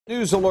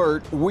News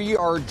alert, we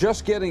are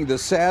just getting the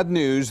sad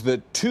news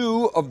that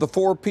two of the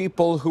four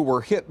people who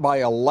were hit by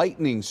a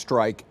lightning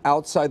strike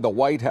outside the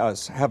White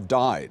House have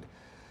died.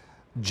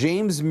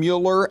 James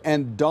Mueller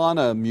and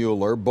Donna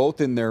Mueller,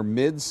 both in their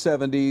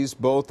mid-70s,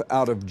 both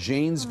out of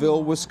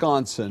Janesville,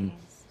 Wisconsin,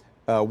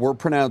 were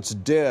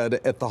pronounced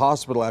dead at the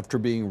hospital after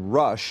being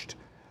rushed.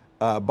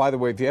 By the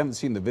way, if you haven't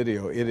seen the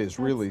video, it is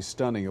really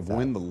stunning of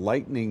when the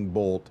lightning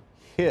bolt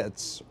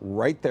hits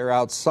right there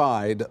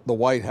outside the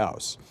White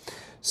House.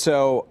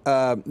 So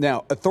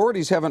now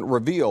authorities haven't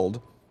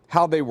revealed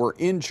how they were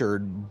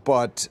injured,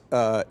 but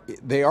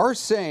they are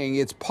saying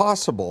it's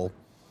possible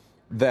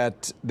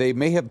that they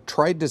may have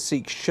tried to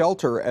seek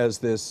shelter as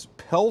this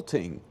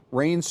pelting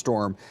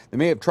rainstorm. They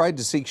may have tried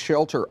to seek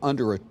shelter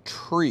under a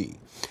tree.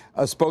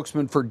 A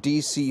spokesman for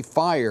D.C.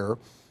 Fire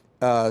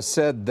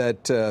said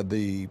that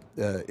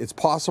it's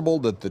possible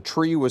that the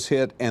tree was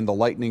hit and the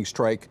lightning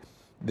strike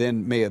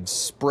then may have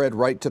spread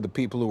right to the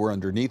people who were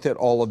underneath it.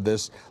 All of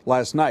this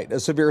last night.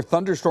 A severe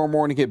thunderstorm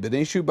warning had been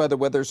issued by the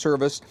Weather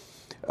Service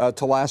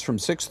to last from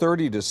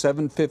 6:30 to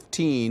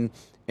 7:15,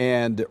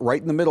 and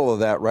right in the middle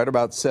of that, right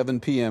about 7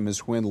 p.m.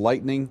 is when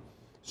lightning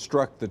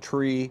struck the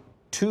tree.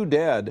 Two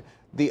dead.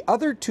 The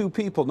other two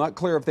people, not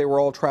clear if they were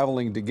all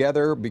traveling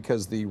together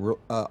because the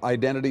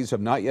identities have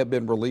not yet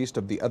been released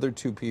of the other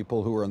two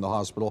people who are in the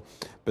hospital,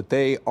 but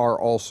they are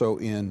also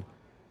in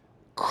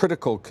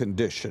critical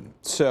condition.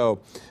 So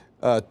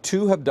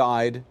two have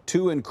died,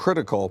 two in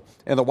critical,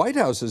 and the White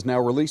House has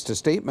now released a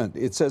statement.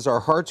 It says,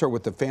 "Our hearts are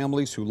with the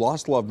families who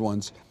lost loved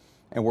ones,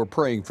 and we're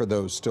praying for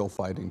those still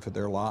fighting for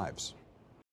their lives."